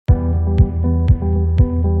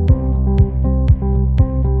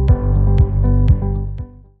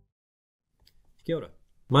Kia ora.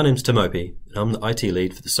 My name's Tim Opie, and I'm the IT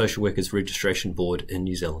lead for the Social Workers Registration Board in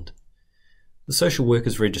New Zealand. The Social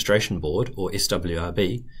Workers Registration Board, or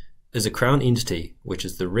SWRB, is a Crown entity which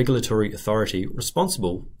is the regulatory authority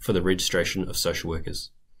responsible for the registration of social workers.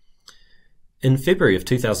 In February of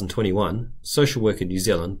 2021, Social Work in New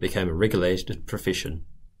Zealand became a regulated profession.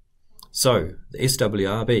 So, the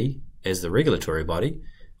SWRB, as the regulatory body,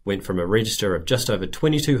 went from a register of just over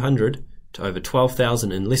 2,200 to over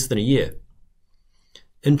 12,000 in less than a year.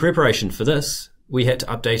 In preparation for this, we had to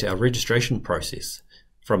update our registration process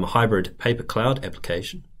from a hybrid paper-cloud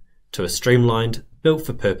application to a streamlined,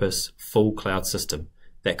 built-for-purpose, full cloud system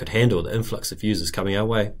that could handle the influx of users coming our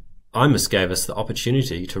way. iMIS gave us the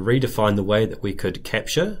opportunity to redefine the way that we could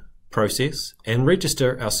capture, process, and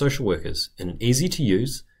register our social workers in an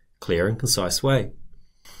easy-to-use, clear and concise way.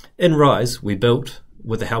 In RISE, we built,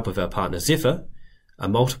 with the help of our partner Zephyr, a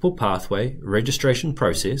multiple pathway registration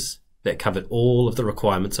process that covered all of the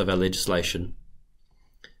requirements of our legislation.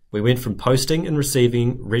 We went from posting and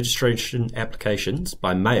receiving registration applications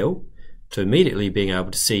by mail to immediately being able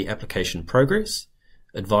to see application progress,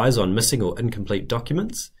 advise on missing or incomplete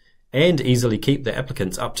documents, and easily keep the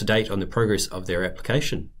applicants up to date on the progress of their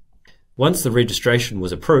application. Once the registration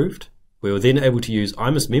was approved, we were then able to use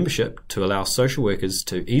iMIS membership to allow social workers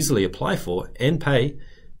to easily apply for and pay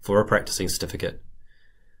for a practicing certificate.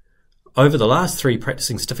 Over the last 3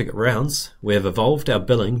 practicing certificate rounds, we have evolved our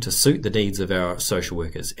billing to suit the needs of our social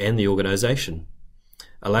workers and the organisation,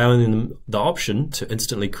 allowing them the option to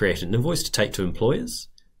instantly create an invoice to take to employers,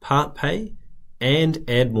 part pay, and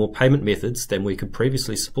add more payment methods than we could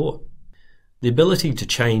previously support. The ability to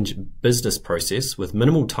change business process with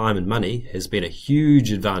minimal time and money has been a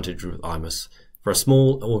huge advantage with iMIS for a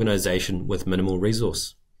small organisation with minimal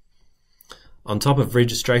resource. On top of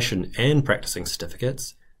registration and practicing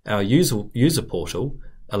certificates, our user portal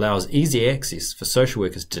allows easy access for social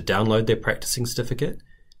workers to download their practicing certificate,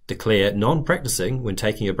 declare non-practicing when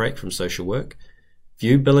taking a break from social work,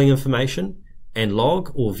 view billing information, and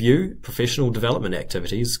log or view professional development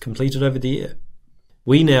activities completed over the year.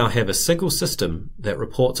 We now have a single system that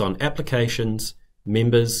reports on applications,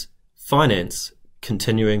 members, finance,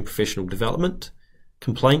 continuing professional development,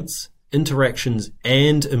 complaints, interactions,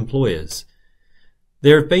 and employers.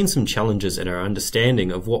 There have been some challenges in our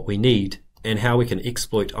understanding of what we need and how we can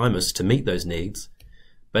exploit iMIS to meet those needs,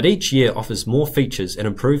 but each year offers more features and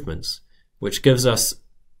improvements, which gives us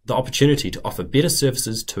the opportunity to offer better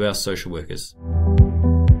services to our social workers.